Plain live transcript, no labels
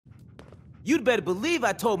You'd better believe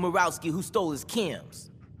I told Morowski who stole his chems.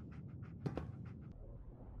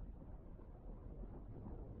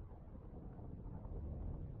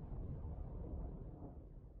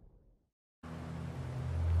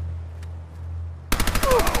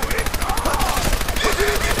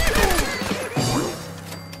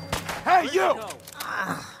 Hey, you!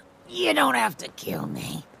 You don't have to kill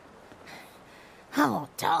me. I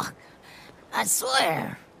won't talk. I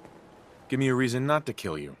swear. Give me a reason not to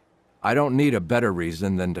kill you. I don't need a better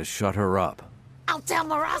reason than to shut her up. I'll tell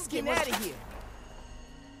Morowski. Get out of here.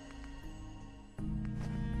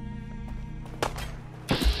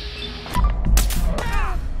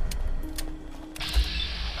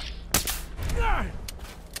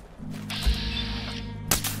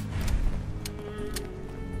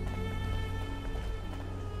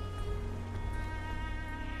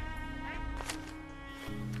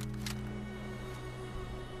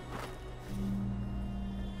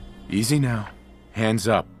 Easy now. Hands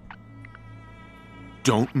up.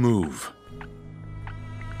 Don't move.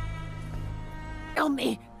 Kill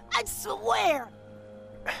me. I swear.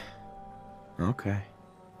 Okay.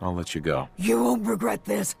 I'll let you go. You won't regret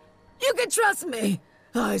this. You can trust me.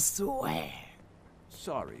 I swear.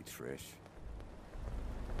 Sorry, Trish.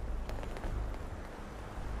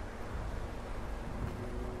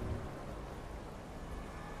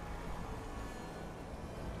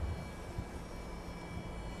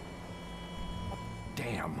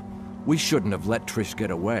 Damn. We shouldn't have let Trish get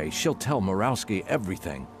away. She'll tell Morowski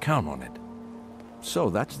everything. Count on it. So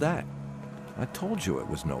that's that. I told you it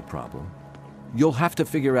was no problem. You'll have to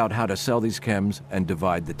figure out how to sell these chems and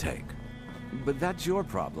divide the take. But that's your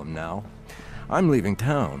problem now. I'm leaving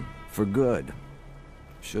town. For good.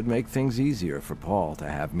 Should make things easier for Paul to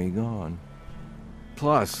have me gone.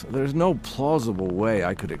 Plus, there's no plausible way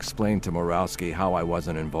I could explain to Morowski how I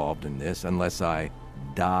wasn't involved in this unless I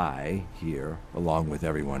die here along with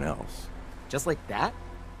everyone else. Just like that?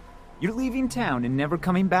 You're leaving town and never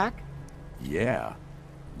coming back? Yeah.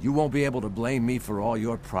 You won't be able to blame me for all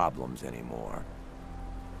your problems anymore.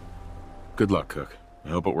 Good luck, Cook. I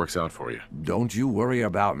hope it works out for you. Don't you worry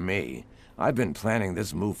about me. I've been planning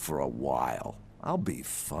this move for a while. I'll be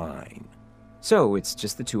fine. So, it's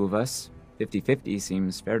just the two of us. 50-50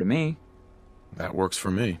 seems fair to me. That works for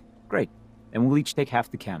me. Great. And we'll each take half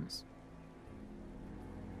the chems.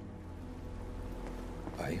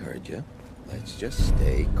 I heard you. Let's just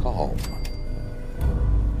stay calm.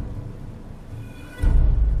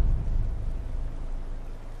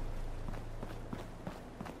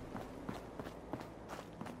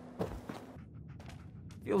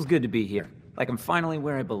 Feels good to be here. Like I'm finally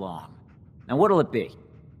where I belong. Now what'll it be?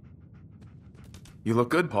 You look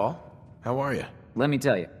good, Paul. How are you? Let me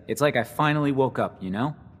tell you, it's like I finally woke up, you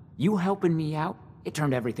know? You helping me out, it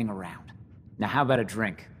turned everything around. Now how about a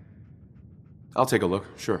drink? I'll take a look,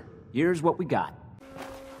 sure. Here's what we got.